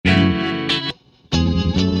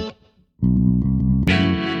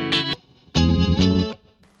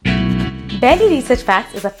Barely Research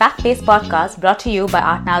Facts is a fact-based podcast brought to you by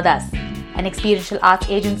Art Now Thus, an experiential arts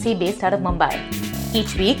agency based out of Mumbai.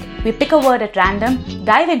 Each week, we pick a word at random,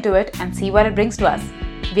 dive into it, and see what it brings to us.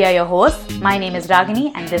 We are your hosts. My name is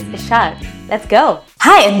Ragini, and this is Shar. Let's go.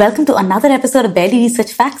 Hi, and welcome to another episode of Barely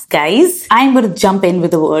Research Facts, guys. I'm going to jump in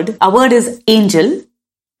with a word. Our word is angel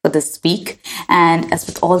for this week. And as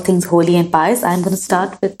with all things holy and pious, I'm going to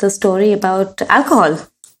start with the story about alcohol.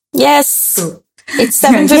 Yes. It's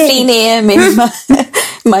 7:15 a.m.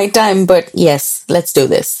 in my time, but yes, let's do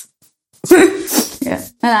this. Yeah,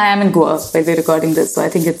 and I am in Goa while we're recording this, so I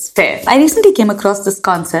think it's fair. I recently came across this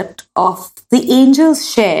concept of the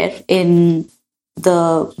angel's share in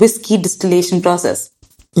the whiskey distillation process.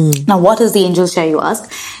 Now, what is the angel's share, you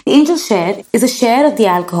ask? The angel's share is a share of the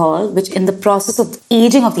alcohol which in the process of the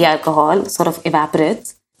aging of the alcohol sort of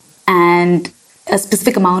evaporates, and a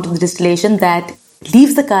specific amount of the distillation that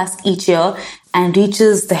leaves the cask each year and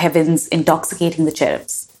reaches the heavens, intoxicating the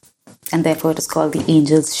cherubs. And therefore, it is called the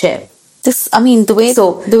angel's share.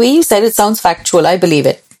 The way you said it sounds factual. I believe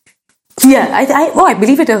it. Yeah, I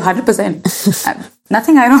believe it 100%.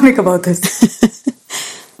 Nothing ironic about this.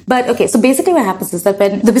 But okay, so basically what happens is that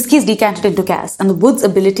when the whiskey is decanted into cask and the wood's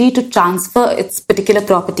ability to transfer its particular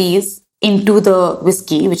properties into the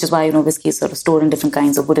whiskey, which is why, whiskey is sort of stored in different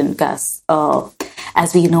kinds of wooden casks.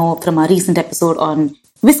 As we know from our recent episode on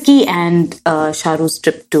whiskey and Sharu's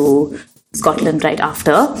trip to Scotland right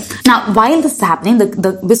after. Now, while this is happening,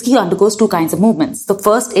 the whiskey undergoes two kinds of movements. The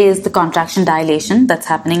first is the contraction dilation that's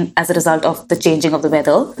happening as a result of the changing of the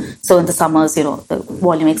weather. So in the summers, the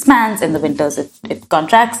volume expands. In the winters, it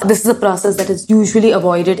contracts. This is a process that is usually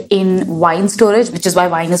avoided in wine storage, which is why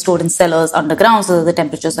wine is stored in cellars underground so that the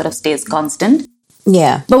temperature sort of stays constant.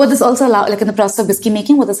 Yeah. But what this also allows, like in the process of whiskey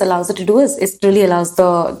making, what this allows it to do is it really allows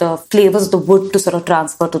the flavors of the wood to sort of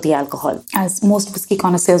transfer to the alcohol, as most whiskey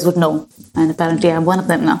connoisseurs would know. And apparently I'm one of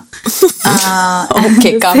them now.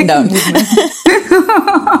 Okay, calm down.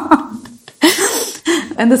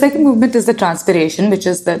 And the second movement is the transpiration, which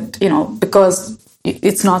is that, because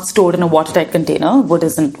it's not stored in a watertight container, wood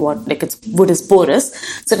is porous.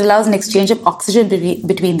 So it allows an exchange of oxygen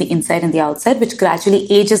between the inside and the outside, which gradually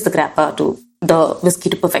ages the grappa to the whiskey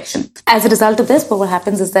to perfection. As a result of this, what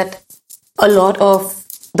happens is that a lot of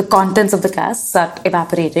the contents of the cask start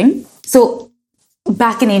evaporating. So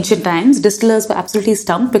back in ancient times, distillers were absolutely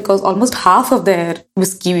stumped because almost half of their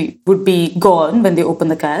whiskey would be gone when they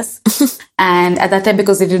opened the cask. And at that time,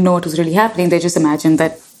 because they didn't know what was really happening, they just imagined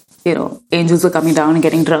that, angels were coming down and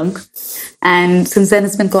getting drunk. And since then,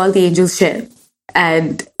 it's been called the angel's share.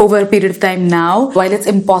 And over a period of time now, while it's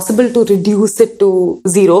impossible to reduce it to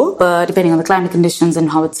zero, depending on the climate conditions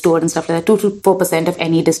and how it's stored and stuff like that, 2 to 4% of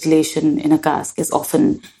any distillation in a cask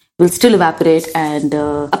will still evaporate. And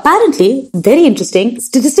apparently, very interesting,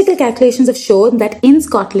 statistical calculations have shown that in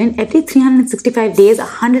Scotland, every 365 days,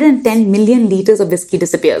 110 million litres of whiskey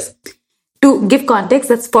disappears. To give context,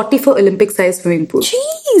 that's 44 Olympic-sized swimming pools.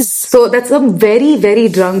 Jeez! So that's some very, very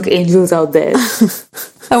drunk angels out there.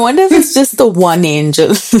 I wonder if it's just the one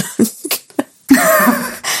angel.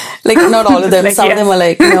 Like, not all of them. Some of them are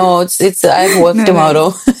like, no, it's I have work tomorrow.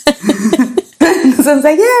 So it's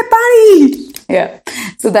like, yeah, party! Yeah.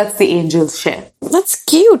 So that's the angel's share. That's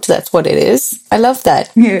cute. That's what it is. I love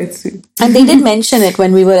that. Yeah, it's sweet. And they did mention it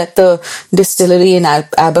when we were at the distillery in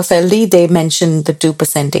Aberfeldy. They mentioned the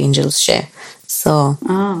 2% angel's share. So,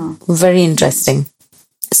 very interesting.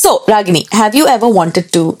 So, Ragini, have you ever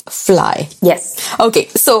wanted to fly? Yes. Okay,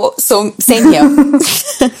 so same here.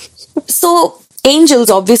 So, angels,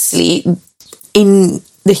 obviously, in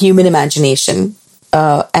the human imagination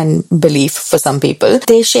and belief for some people,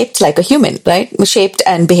 they're shaped like a human, right? Shaped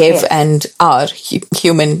and behave and are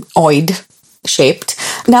humanoid shaped.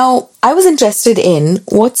 Now, I was interested in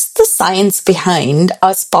what's the science behind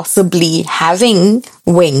us possibly having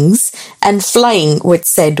wings and flying with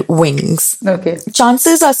said wings. Okay.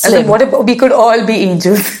 Chances are slim. And what if we could all be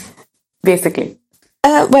angels, basically?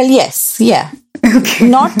 Well, yes, yeah. Okay.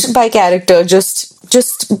 Not by character, just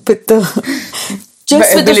with the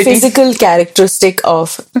with the physical characteristic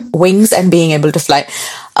of wings and being able to fly.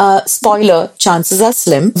 Spoiler, chances are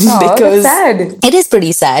slim because that's sad. It is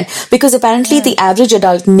pretty sad because apparently the average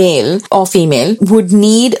adult male or female would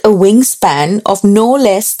need a wingspan of no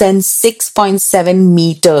less than 6.7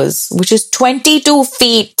 meters, which is 22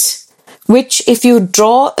 feet. Which, if you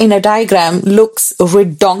draw in a diagram, looks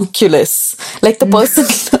redonkulous. Like the person,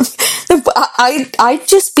 I'd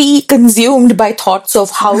just be consumed by thoughts of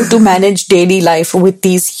how to manage daily life with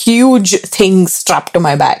these huge things strapped to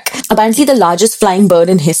my back. Apparently, the largest flying bird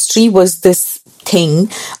in history was this thing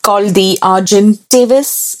called the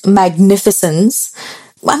Argentavis magnificens,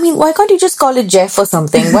 I mean, why can't you just call it Jeff or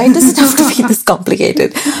something? Why does it have to be this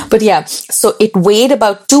complicated? But yeah, so it weighed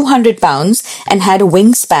about 200 pounds and had a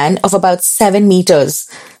wingspan of about 7 meters,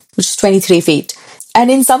 which is 23 feet.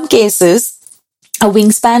 And in some cases, a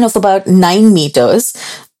wingspan of about 9 meters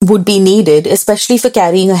would be needed, especially for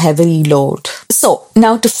carrying a heavy load. So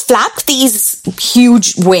now to flap these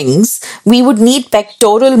huge wings, we would need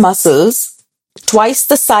pectoral muscles twice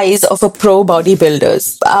the size of a pro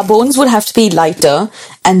bodybuilder's. Our bones would have to be lighter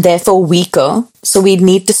and therefore weaker. So we'd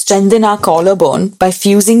need to strengthen our collarbone by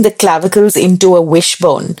fusing the clavicles into a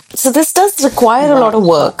wishbone. So this does require a lot of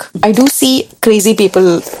work. I do see crazy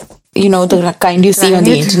people, you know, the kind you see on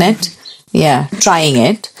the internet. Yeah, trying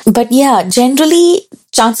it. But yeah, generally,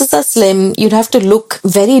 chances are slim. You'd have to look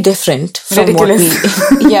very different from Ridiculous.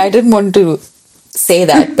 what we... Yeah, I didn't want to say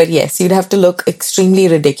that, but yes, you'd have to look extremely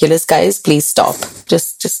ridiculous. Guys, please stop.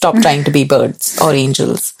 Just stop trying to be birds or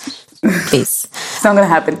angels. Please. It's not going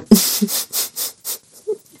to happen.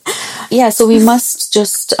 Yeah, so we must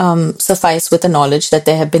just suffice with the knowledge that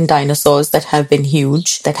there have been dinosaurs that have been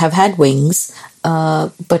huge, that have had wings,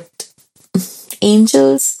 but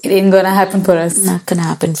angels... It ain't going to happen for us. Not gonna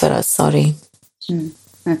happen for us, sorry.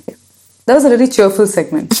 Okay. That was a really cheerful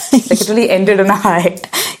segment. Like it really ended on a high.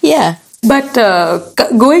 Yeah. But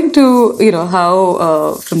going to, you know,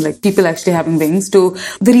 how from like people actually having wings to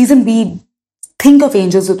the reason we think of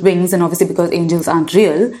angels with wings, and obviously because angels aren't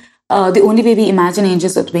real, the only way we imagine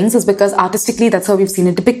angels with wings is because artistically that's how we've seen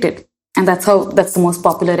it depicted. And that's the most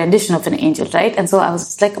popular rendition of an angel, right? And so I was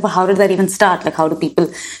just like, well, how did that even start? Like, how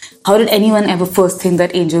did anyone ever first think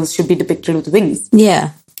that angels should be depicted with wings?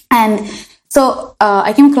 Yeah. And so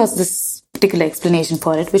I came across this particular explanation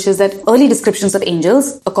for it, which is that early descriptions of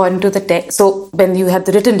angels, according to the text, so when you had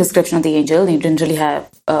the written description of the angel, you didn't really have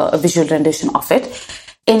a visual rendition of it.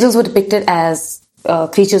 Angels were depicted as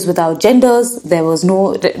creatures without genders. There's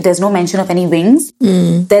no mention of any wings.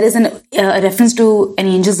 There is a reference to an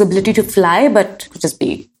angel's ability to fly, but could just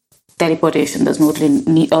be teleportation. There's no really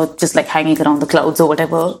need, or just like hanging around the clouds or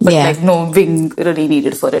whatever, but like no wing really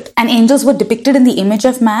needed for it. And angels were depicted in the image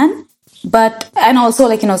of man, and also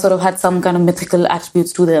like, you know, sort of had some kind of mythical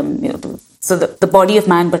attributes to them, you know, so the body of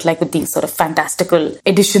man, but like with these sort of fantastical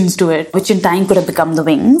additions to it, which in time could have become the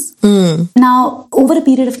wings. Now, over a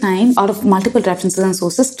period of time, out of multiple references and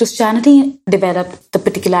sources, Christianity developed the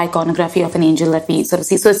particular iconography of an angel that we sort of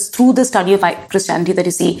see. So it's through the study of Christianity that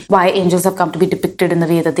you see why angels have come to be depicted in the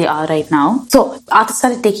way that they are right now. So artists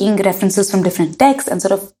started taking references from different texts and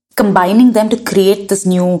sort of combining them to create this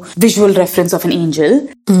new visual reference of an angel.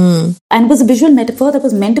 And it was a visual metaphor that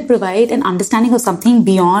was meant to provide an understanding of something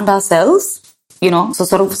beyond ourselves, you know, so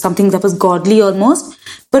sort of something that was godly almost,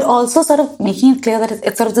 but also sort of making it clear that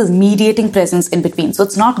it's sort of this mediating presence in between. So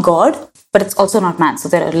it's not God, but it's also not man. So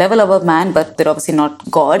they're a level above man, but they're obviously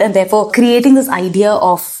not God. And therefore creating this idea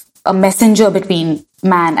of a messenger between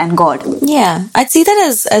man and God. Yeah, I'd see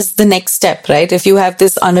that as the next step, right? If you have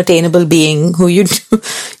this unattainable being who you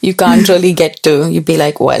can't really get to, you'd be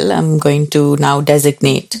like, well, I'm going to now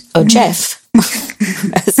designate a Jeff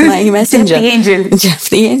as my messenger. Jeff the angel. Jeff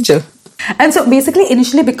the angel. And so basically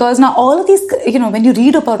initially, because now all of these, you know, when you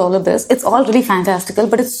read about all of this, it's all really fantastical,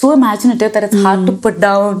 but it's so imaginative that it's hard to put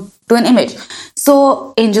down to an image.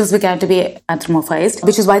 So angels began to be anthropomorphized,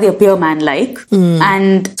 which is why they appear man-like.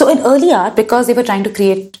 And so in early art, because they were trying to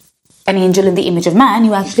create an angel in the image of man,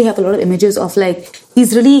 you actually have a lot of images of like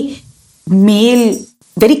these really male,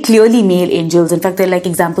 very clearly male angels. In fact, they're like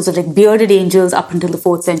examples of like bearded angels up until the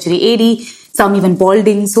 4th century AD, some even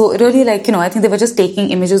balding. So really like, you know, I think they were just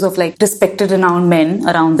taking images of like respected, renowned men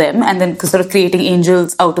around them and then sort of creating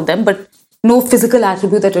angels out of them, but no physical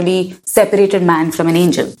attribute that really separated man from an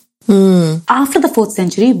angel. After the 4th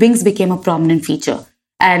century, wings became a prominent feature.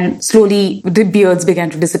 And slowly the beards began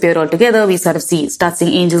to disappear altogether. We start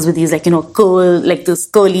seeing angels with these like, you know, this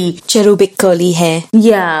curly... Cherubic curly hair.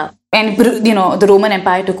 Yeah. And, you know, the Roman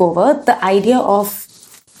Empire took over. The idea of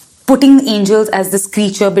putting angels as this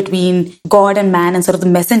creature between God and man and sort of the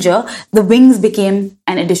messenger, the wings became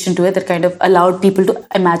an addition to it that kind of allowed people to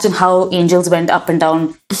imagine how angels went up and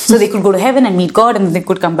down. So they could go to heaven and meet God and then they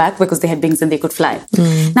could come back because they had wings and they could fly.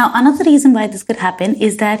 Now, another reason why this could happen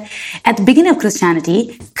is that at the beginning of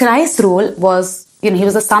Christianity, Christ's role was, you know, he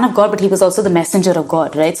was the son of God, but he was also the messenger of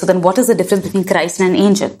God, right? So then what is the difference between Christ and an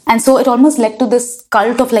angel? And so it almost led to this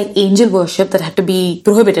cult of like angel worship that had to be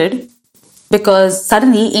prohibited because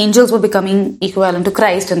suddenly angels were becoming equivalent to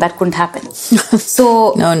Christ and that couldn't happen.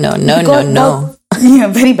 So No. Yeah,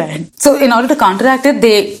 very bad. So in order to counteract it,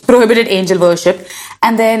 they prohibited angel worship.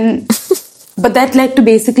 And then But that led to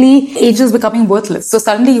basically angels becoming worthless. So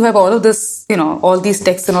suddenly you have all of this, all these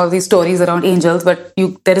texts and all these stories around angels, but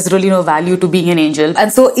there is really no value to being an angel.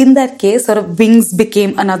 And so in that case, sort of wings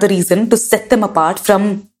became another reason to set them apart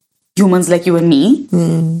from humans like you and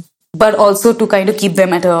me. But also to kind of keep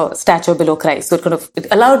them at a stature below Christ. So it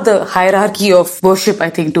allowed the hierarchy of worship, I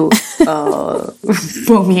think, to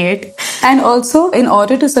permeate. And also, in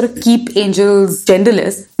order to sort of keep angels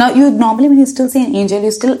genderless, now you normally, when you still say an angel,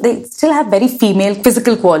 they still have very female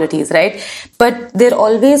physical qualities, right? But they're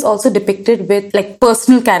always also depicted with like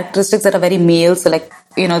personal characteristics that are very male. So like,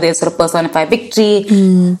 they sort of personify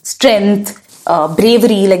victory, strength,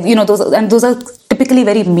 bravery, like, those are typically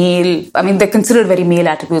very male. I mean, they're considered very male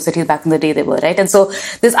attributes, at least back in the day they were, right? And so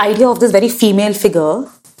this idea of this very female figure,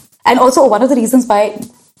 and also one of the reasons why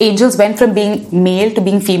angels went from being male to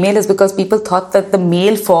being female is because people thought that the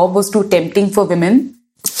male form was too tempting for women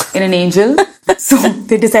in an angel. So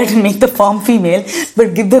they decided to make the form female,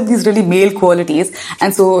 but give them these really male qualities.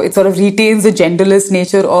 And so it sort of retains the genderless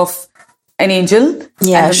nature of an angel.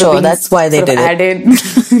 Yeah, sure. That's why they did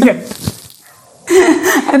it. Yeah.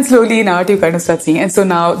 And slowly now you kind of start seeing. And so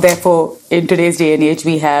now, therefore, in today's day and age,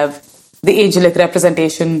 we have the angelic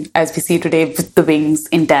representation as we see today with the wings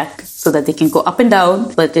intact so that they can go up and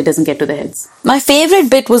down, but it doesn't get to the heads. My favorite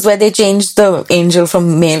bit was where they changed the angel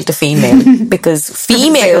from male to female because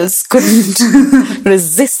females couldn't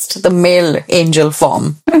resist the male angel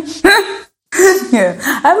form. Yeah,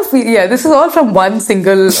 I have a feeling, this is all from one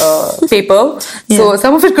single paper. Yeah. So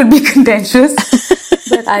some of it could be contentious,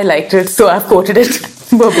 but I liked it, so I've quoted it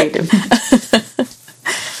verbatim.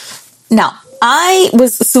 Now, I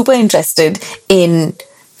was super interested in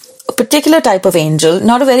a particular type of angel,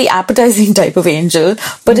 not a very appetizing type of angel,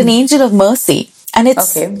 but an angel of mercy. And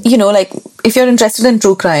it's, like, if you're interested in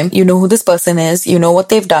true crime, you know who this person is, you know what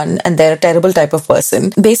they've done, and they're a terrible type of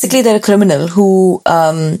person. Basically, they're a criminal who,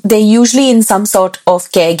 they're usually in some sort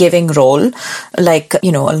of caregiving role, like,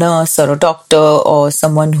 a nurse or a doctor or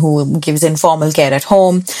someone who gives informal care at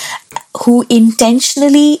home, who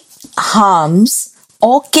intentionally harms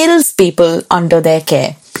or kills people under their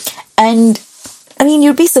care. And I mean,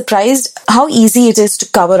 you'd be surprised how easy it is to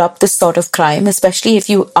cover up this sort of crime, especially if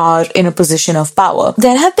you are in a position of power.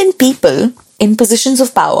 There have been people in positions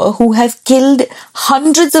of power who have killed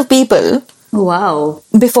hundreds of people. Wow.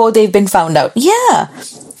 Before they've been found out. Yeah.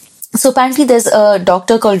 So apparently there's a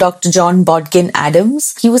doctor called Dr. John Bodkin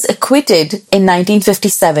Adams. He was acquitted in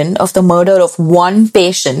 1957 of the murder of one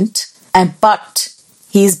patient, but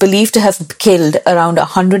he is believed to have killed around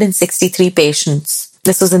 163 patients.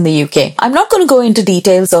 This was in the UK. I'm not going to go into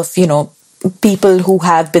details of, people who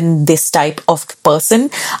have been this type of person,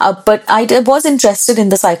 but I was interested in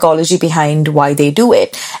the psychology behind why they do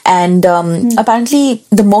it. And apparently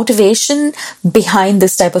the motivation behind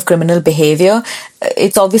this type of criminal behavior,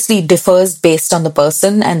 it's obviously differs based on the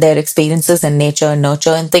person and their experiences and nature and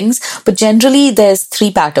nurture and things. But generally there's three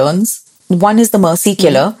patterns. One is the mercy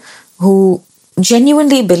killer who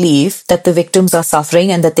genuinely believe that the victims are suffering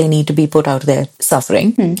and that they need to be put out of their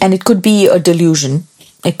suffering. And it could be a delusion.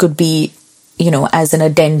 It could be, as an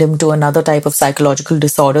addendum to another type of psychological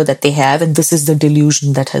disorder that they have. And this is the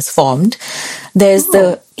delusion that has formed. There's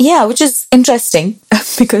which is interesting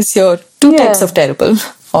because you're two types of terrible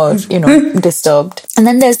or, disturbed. And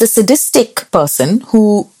then there's the sadistic person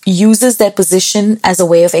who uses their position as a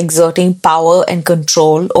way of exerting power and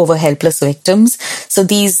control over helpless victims. So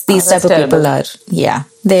these type of people are,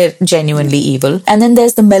 they're genuinely evil. And then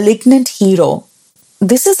there's the malignant hero.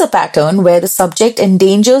 This is a pattern where the subject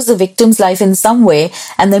endangers the victim's life in some way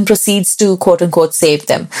and then proceeds to quote unquote save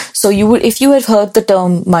them. So if you have heard the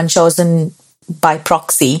term Munchausen by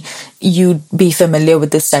proxy, you'd be familiar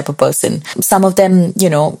with this type of person. Some of them,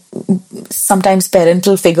 sometimes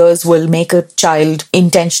parental figures will make a child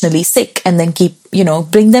intentionally sick and then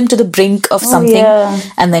bring them to the brink of something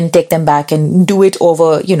and then take them back and do it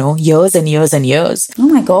over, years and years and years. Oh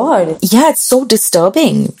my God. Yeah, it's so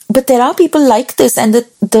disturbing. But there are people like this. And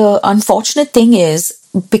the unfortunate thing is,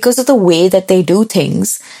 because of the way that they do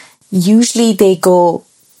things, usually they go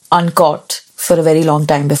uncaught for a very long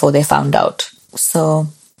time before they're found out. So,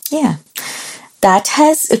 that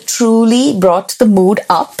has truly brought the mood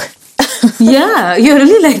up. Yeah, you're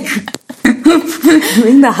really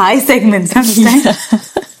doing the high segments, understand?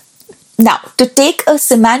 Now, to take a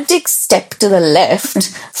semantic step to the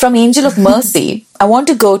left from Angel of Mercy, I want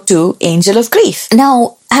to go to Angel of Grief.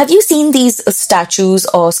 Now, have you seen these statues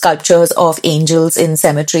or sculptures of angels in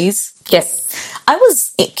cemeteries? Yes. I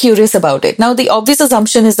was curious about it. Now, the obvious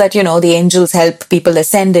assumption is that, the angels help people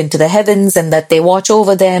ascend into the heavens and that they watch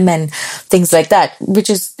over them and things like that, which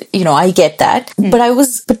is, I get that. But I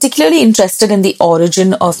was particularly interested in the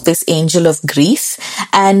origin of this angel of grief.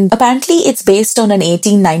 And apparently it's based on an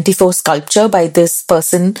 1894 sculpture by this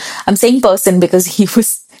person. I'm saying person because he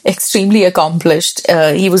was extremely accomplished.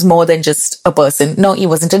 He was more than just a person. No, he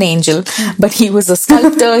wasn't an angel, but he was a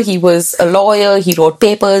sculptor. He was a lawyer. He wrote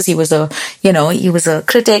papers. He was a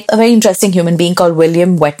critic, a very interesting human being called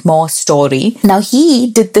William Wetmore Story. Now he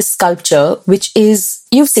did this sculpture, which is,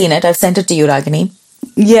 you've seen it. I've sent it to you, Ragini.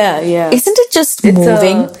 Yeah. Isn't it just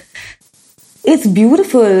moving? It's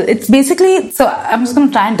beautiful. It's basically, so I'm just going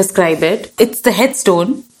to try and describe it. It's the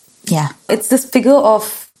headstone. Yeah. It's this figure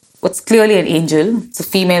of what's clearly an angel. It's a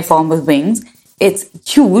female form with wings. It's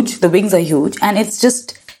huge. The wings are huge. And it's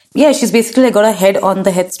just, she's basically got her head on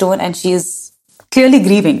the headstone and she's clearly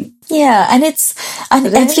grieving. Yeah,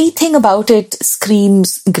 and everything about it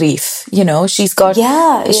screams grief. She's got,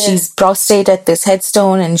 she's prostrate at this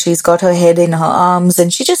headstone and she's got her head in her arms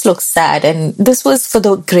and she just looks sad. And this was for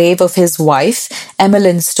the grave of his wife,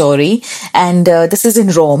 Emmeline Story. And this is in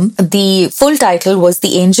Rome. The full title was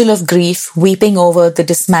The Angel of Grief Weeping Over the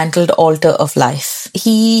Dismantled Altar of Life.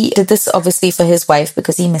 He did this obviously for his wife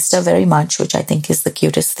because he missed her very much, which I think is the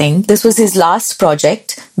cutest thing. This was his last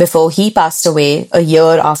project before he passed away a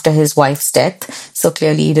year after his wife's death. So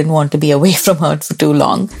clearly he didn't want to be away from her for too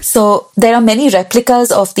long. So there are many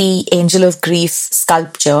replicas of the Angel of Grief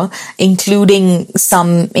sculpture, including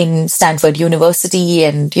some in Stanford University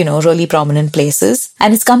and, really prominent places.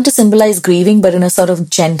 And it's come to symbolize grieving, but in a sort of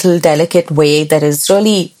gentle, delicate way that is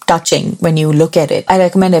really touching when you look at it. I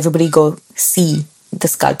recommend everybody go see the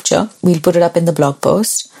sculpture. We'll put it up in the blog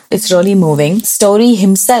post. It's really moving. Story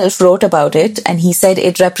himself wrote about it and he said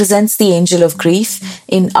it represents the angel of grief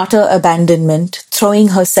in utter abandonment, throwing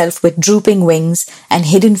herself with drooping wings and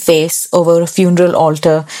hidden face over a funeral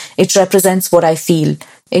altar. It represents what I feel.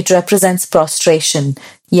 It represents prostration.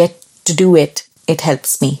 Yet to do it, it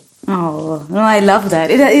helps me. Oh, no, I love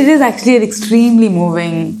that. It is actually an extremely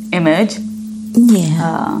moving image.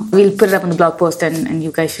 Yeah. We'll put it up on the blog post and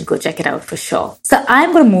you guys should go check it out for sure. So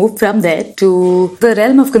I'm going to move from there to the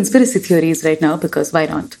realm of conspiracy theories right now because why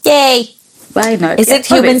not? Yay! Why not? Is it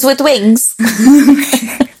humans with wings?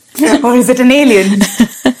 Or is it an alien?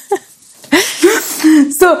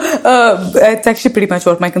 So it's actually pretty much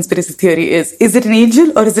what my conspiracy theory is. Is it an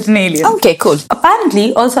angel or is it an alien? Okay, cool.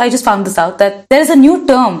 Apparently, also I just found this out that there is a new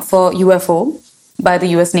term for UFO by the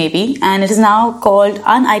US Navy, and it is now called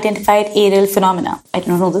unidentified aerial phenomena. I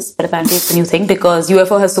don't know this, but apparently it's a new thing because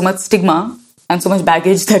UFO has so much stigma and so much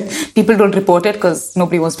baggage that people don't report it because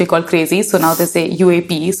nobody wants to be called crazy. So now they say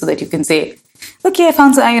UAP so that you can say, okay,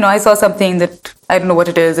 I saw something that I don't know what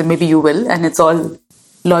it is and maybe you will, and it's all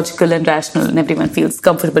logical and rational and everyone feels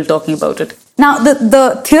comfortable talking about it. Now,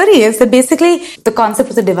 the theory is that basically the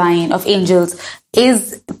concept of the divine, of angels,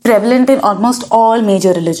 is prevalent in almost all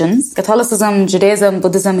major religions. Catholicism, Judaism,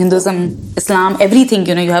 Buddhism, Hinduism, Islam, everything,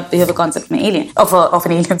 you have a concept of an alien, of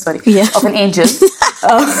an angel.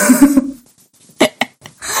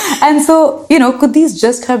 And so, could these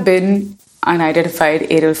just have been unidentified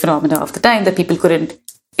aerial phenomena of the time that people couldn't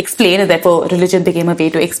explain, and therefore religion became a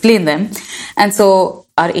way to explain them? And so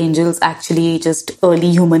are angels actually just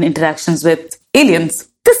early human interactions with aliens?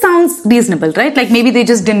 This sounds reasonable, right? Like maybe they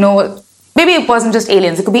just didn't know. Maybe it wasn't just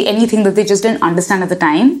aliens. It could be anything that they just didn't understand at the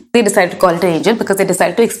time. They decided to call it an angel because they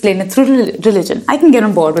decided to explain it through religion. I can get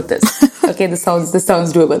on board with this. Okay, this sounds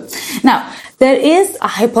doable. Now, there is a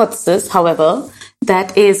hypothesis, however,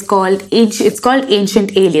 that is called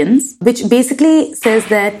ancient aliens, which basically says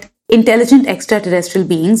that intelligent extraterrestrial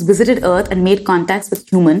beings visited Earth and made contacts with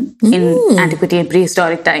humans in antiquity and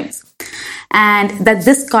prehistoric times. And that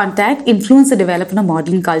this contact influenced the development of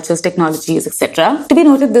modern cultures, technologies, etc. To be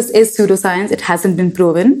noted, this is pseudoscience. It hasn't been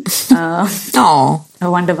proven. Oh, I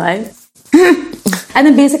wonder why. And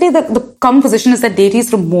then basically the common position is that deities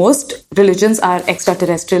from most religions are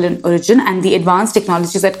extraterrestrial in origin, and the advanced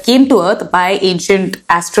technologies that came to Earth by ancient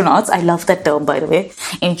astronauts, I love that term by the way,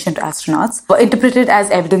 ancient astronauts, were interpreted as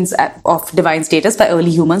evidence of divine status by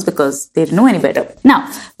early humans because they didn't know any better. Now,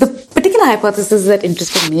 the particular hypothesis that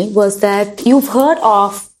interested me was that you've heard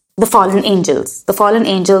of the fallen angels. The fallen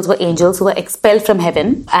angels were angels who were expelled from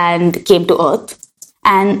heaven and came to Earth.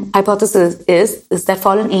 And hypothesis is that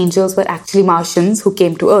fallen angels were actually Martians who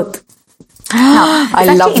came to Earth. Now,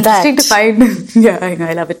 I love that. Interesting to find. Yeah, I know,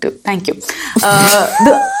 I love it too. Thank you.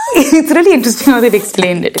 It's really interesting how they've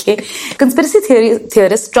explained it. Okay, conspiracy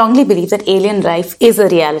theorists strongly believe that alien life is a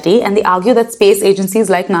reality, and they argue that space agencies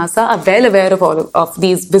like NASA are well aware of all of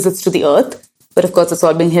these visits to the Earth. But of course, it's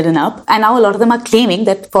all been hidden up. And now a lot of them are claiming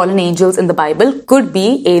that fallen angels in the Bible could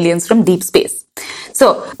be aliens from deep space.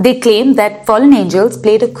 So they claim that fallen angels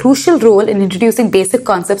played a crucial role in introducing basic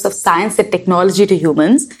concepts of science and technology to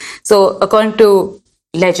humans. So according to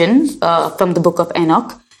legend from the book of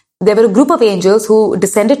Enoch, there were a group of angels who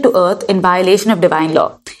descended to earth in violation of divine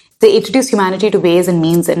law. They introduced humanity to ways and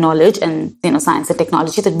means and knowledge and science and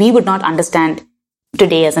technology that we would not understand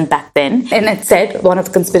today as in back then. And it said, one of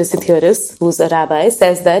the conspiracy theorists, who's a rabbi,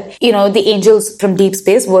 says that, the angels from deep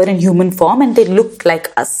space were in human form and they looked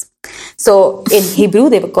like us. So in Hebrew,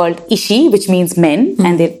 they were called Ishi, which means men,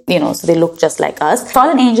 and they, so they looked just like us.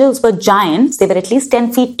 Fallen angels were giants. They were at least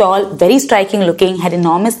 10 feet tall, very striking looking, had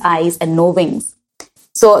enormous eyes and no wings.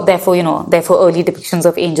 So therefore, early depictions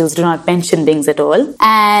of angels do not mention wings at all.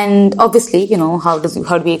 And obviously, how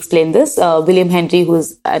do we explain this? William Henry, who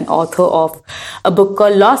is an author of a book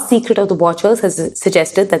called Lost Secret of the Watchers, has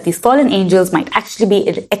suggested that these fallen angels might actually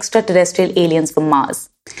be extraterrestrial aliens from Mars.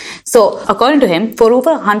 So, according to him, for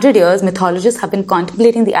over 100 years, mythologists have been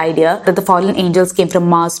contemplating the idea that the fallen angels came from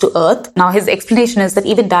Mars to Earth. Now, his explanation is that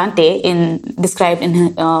even Dante described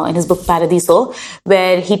in his book Paradiso,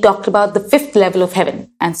 where he talked about the fifth level of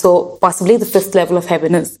heaven. And so, possibly the fifth level of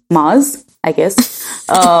heaven is Mars, I guess.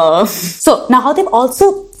 So, now how they've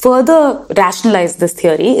also further rationalized this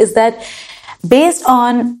theory is that based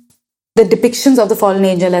on the depictions of the fallen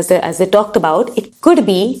angel as they talked about, it could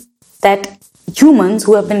be that humans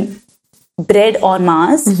who have been bred on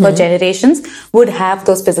Mars for generations would have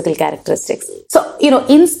those physical characteristics. So,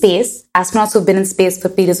 in space, astronauts who've been in space for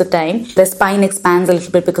periods of time, their spine expands a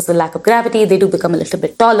little bit because of the lack of gravity. They do become a little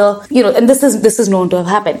bit taller, and this is known to have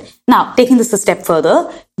happened. Now, taking this a step further,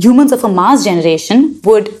 humans of a Mars generation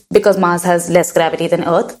would, because Mars has less gravity than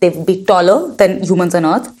Earth, they would be taller than humans on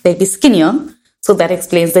Earth. They'd be skinnier. So that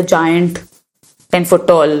explains the giant 10-foot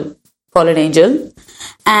tall fallen angel.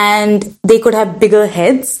 And they could have bigger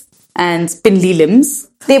heads and spindly limbs.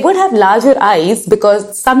 They would have larger eyes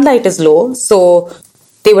because sunlight is low, so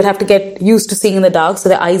they would have to get used to seeing in the dark, so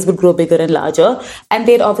their eyes would grow bigger and larger. And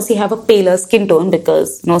they'd obviously have a paler skin tone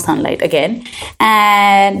because no sunlight again.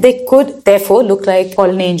 And they could therefore look like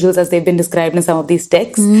fallen angels as they've been described in some of these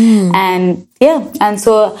texts. And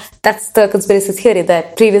so that's the conspiracy theory,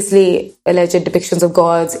 that previously alleged depictions of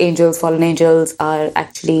gods, angels, fallen angels are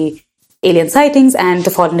actually alien sightings, and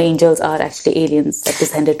the fallen angels are actually aliens that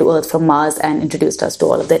descended to Earth from Mars and introduced us to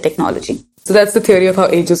all of their technology. So that's the theory of how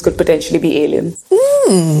angels could potentially be aliens.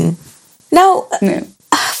 Now,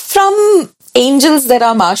 from angels that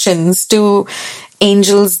are Martians to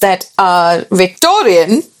angels that are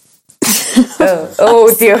Victorian.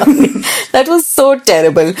 Oh dear. That was so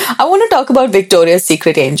terrible. I want to talk about Victoria's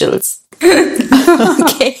Secret angels.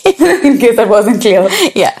 Okay. In case that wasn't clear.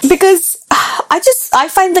 Yeah. Because I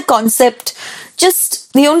find the concept,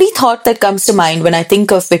 just the only thought that comes to mind when I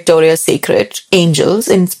think of Victoria's Secret angels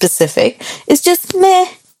in specific is just meh.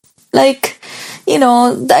 Like,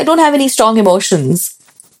 I don't have any strong emotions.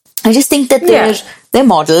 I just think that they're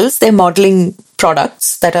models, they're modeling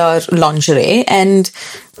products that are lingerie, and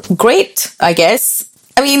great, I guess.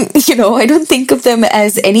 I mean, I don't think of them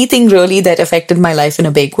as anything really that affected my life in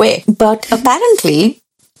a big way. But apparently,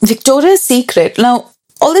 Victoria's Secret, now,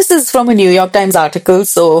 all this is from a New York Times article,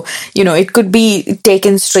 so, it could be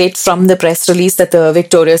taken straight from the press release that the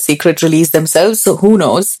Victoria's Secret released themselves, so who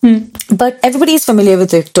knows. But everybody's familiar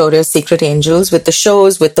with Victoria's Secret angels, with the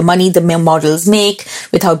shows, with the money the models make,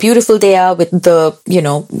 with how beautiful they are, with the,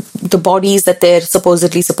 the bodies that they're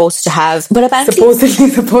supposedly supposed to have. But apparently... Supposedly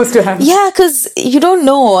supposed to have. Yeah, because you don't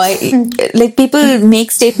know. Like, people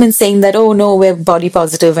make statements saying that, oh no, we're body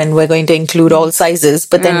positive and we're going to include all sizes.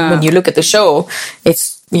 But then when you look at the show,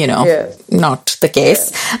 it's not the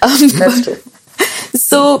case. Yeah. That's true.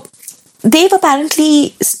 So they've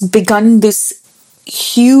apparently begun this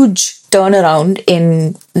huge turnaround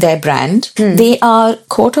in their brand. They are,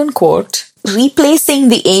 quote unquote, replacing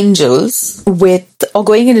the angels with, or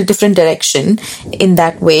going in a different direction in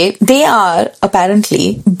that way. They are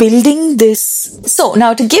apparently building this. So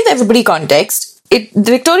now, to give everybody context, the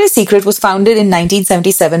Victoria's Secret was founded in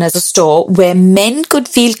 1977 as a store where men could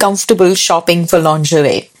feel comfortable shopping for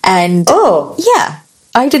lingerie. And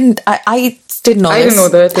I didn't know I didn't know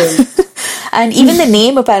that. And even the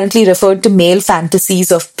name apparently referred to male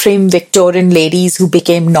fantasies of prim Victorian ladies who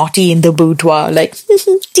became naughty in the boudoir, like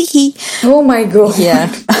tee. Oh my god.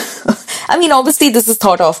 Yeah. I mean, obviously this is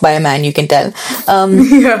thought of by a man, you can tell.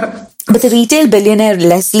 But the retail billionaire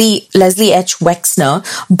Leslie H. Wexner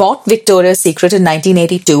bought Victoria's Secret in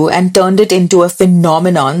 1982 and turned it into a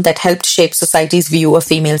phenomenon that helped shape society's view of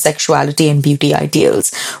female sexuality and beauty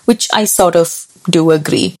ideals, which I sort of do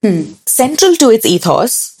agree. Central to its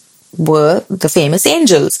ethos were the famous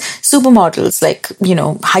angels, supermodels like,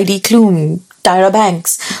 Heidi Klum, Tyra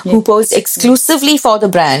Banks, who posed exclusively for the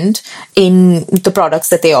brand in the products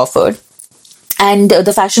that they offered. And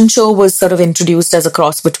the fashion show was sort of introduced as a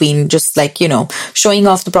cross between just like, showing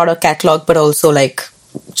off the product catalog, but also like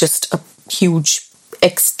just a huge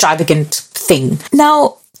extravagant thing.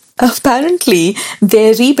 Now, apparently,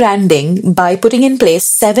 they're rebranding by putting in place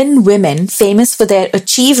 7 women famous for their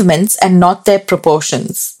achievements and not their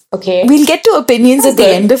proportions. Okay. We'll get to opinions at the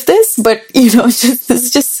end of this, but, this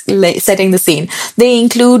is just setting the scene. They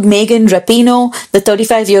include Megan Rapinoe, the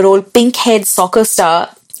 35-year-old pink-haired soccer star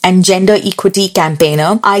and gender equity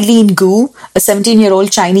campaigner, Eileen Gu, a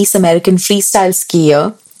 17-year-old Chinese-American freestyle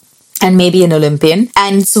skier, and maybe an Olympian,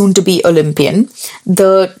 and soon to be Olympian.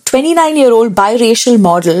 The 29-year-old biracial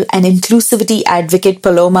model and inclusivity advocate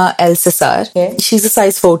Paloma El Cesar. Yeah. She's a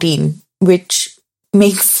size 14, which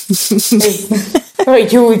makes...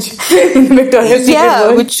 huge in the Victoria's Secret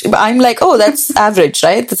world. Which I'm like, oh, that's average,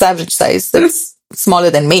 right? That's average size. That's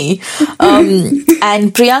smaller than me.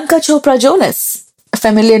 And Priyanka Chopra Jonas, a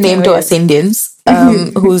familiar name to us Indians,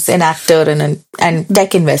 who's an actor and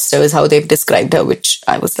tech investor is how they've described her, which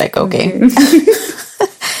I was like, okay.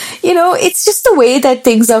 It's just the way that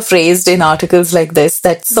things are phrased in articles like this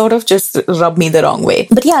that sort of just rub me the wrong way.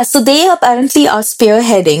 But yeah, so they apparently are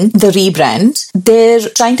spearheading the rebrand. They're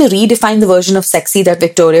trying to redefine the version of sexy that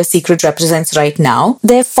Victoria's Secret represents right now.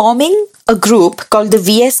 They're forming a group called the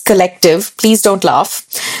VS Collective, please don't laugh,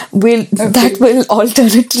 that will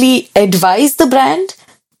alternately advise the brand,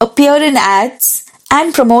 appear in ads,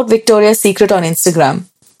 and promote Victoria's Secret on Instagram.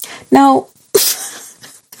 Now,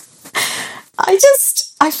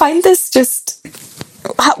 I find this just...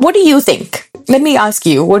 What do you think? Let me ask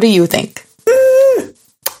you, what do you think?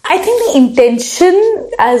 I think the intention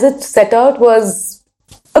as it set out was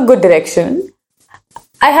a good direction.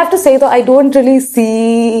 I have to say though, I don't really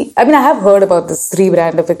see... I have heard about this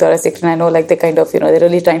rebrand of Victoria's Secret, and I know like they kind of, they're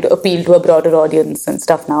really trying to appeal to a broader audience and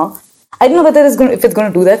stuff now. I don't know whether if it's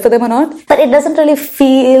going to do that for them or not, but it doesn't really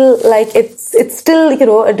feel like it's still,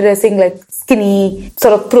 addressing like skinny,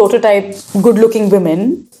 sort of prototype, good-looking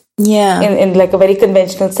women. Yeah. In like a very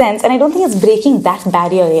conventional sense. And I don't think it's breaking that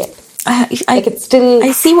barrier yet. It's still...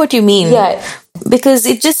 I see what you mean. Yeah. Because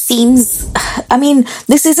it just seems...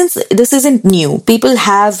 this isn't new. People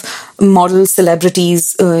have model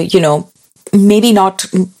celebrities, maybe not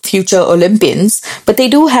future Olympians, but they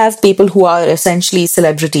do have people who are essentially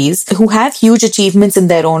celebrities who have huge achievements in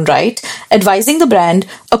their own right, advising the brand,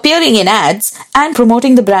 appearing in ads, and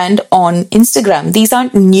promoting the brand on Instagram. These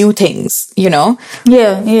aren't new things, Yeah.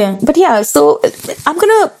 But yeah, so I'm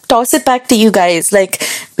going to toss it back to you guys, like,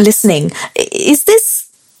 listening. Is this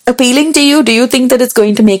appealing to you? Do you think that it's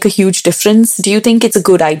going to make a huge difference? Do you think it's a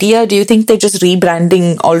good idea? Do you think they're just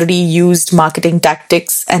rebranding already used marketing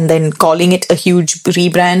tactics and then calling it a huge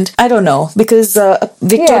rebrand? I don't know, because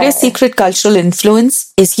Victoria's Secret cultural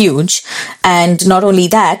influence is huge. And not only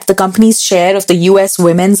that, the company's share of the US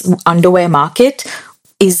women's underwear market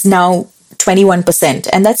is now 21%.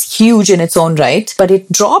 And that's huge in its own right. But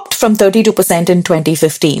it dropped from 32% in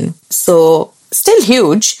 2015. So still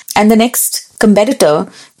huge. And the next competitor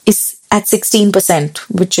is at 16%,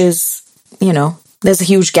 which is, there's a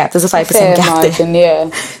huge gap. There's a 5% fair gap margin, there.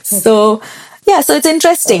 Yeah. So it's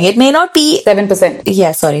interesting. It may not be... 7%.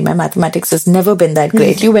 Yeah, sorry, my mathematics has never been that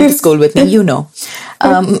great. You went to school with me,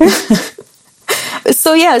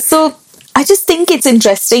 So I just think it's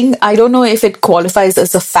interesting. I don't know if it qualifies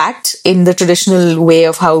as a fact in the traditional way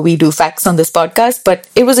of how we do facts on this podcast, but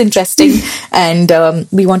it was interesting and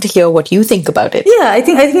we want to hear what you think about it. Yeah, I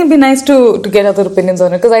think it'd be nice to get other opinions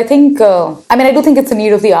on it, because I think, I do think it's a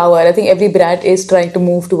need of the hour. I think every brand is trying to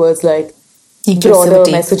move towards like broader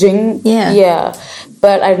messaging. Yeah.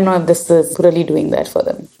 But I don't know if this is really doing that for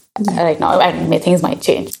them right now. Things might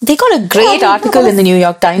change. They got a great article in the New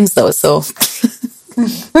York Times though, so...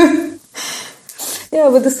 Yeah,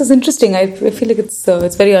 but this is interesting. I feel like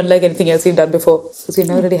it's very unlike anything else we've done before, because we've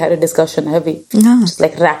never really had a discussion, have we? No. Just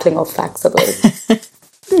like rattling off facts otherwise.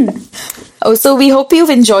 So we hope you've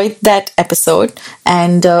enjoyed that episode.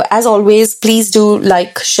 And as always, please do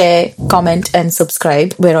like, share, comment, and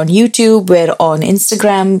subscribe. We're on YouTube, we're on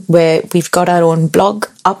Instagram, where we've got our own blog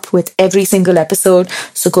up with every single episode.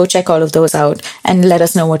 So go check all of those out and let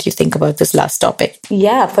us know what you think about this last topic.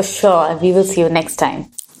 Yeah, for sure. We will see you next time.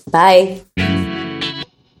 Bye.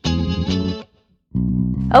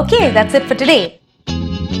 Okay, that's it for today.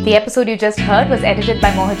 The episode you just heard was edited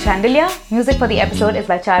by Mohit Chandelier. Music for the episode is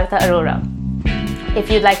by Charita Arora. If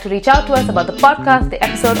you'd like to reach out to us about the podcast, the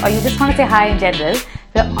episode, or you just want to say hi in general,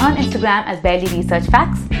 We're on Instagram as Barely Research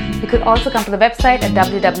Facts. You could also come to the website at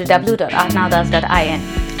www.arnavdas.in.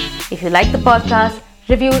 If you like the podcast,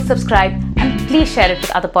 review, subscribe, and please share it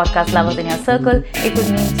with other podcast lovers in your circle. It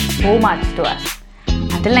would mean so much to us.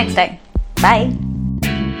 Until next time, bye.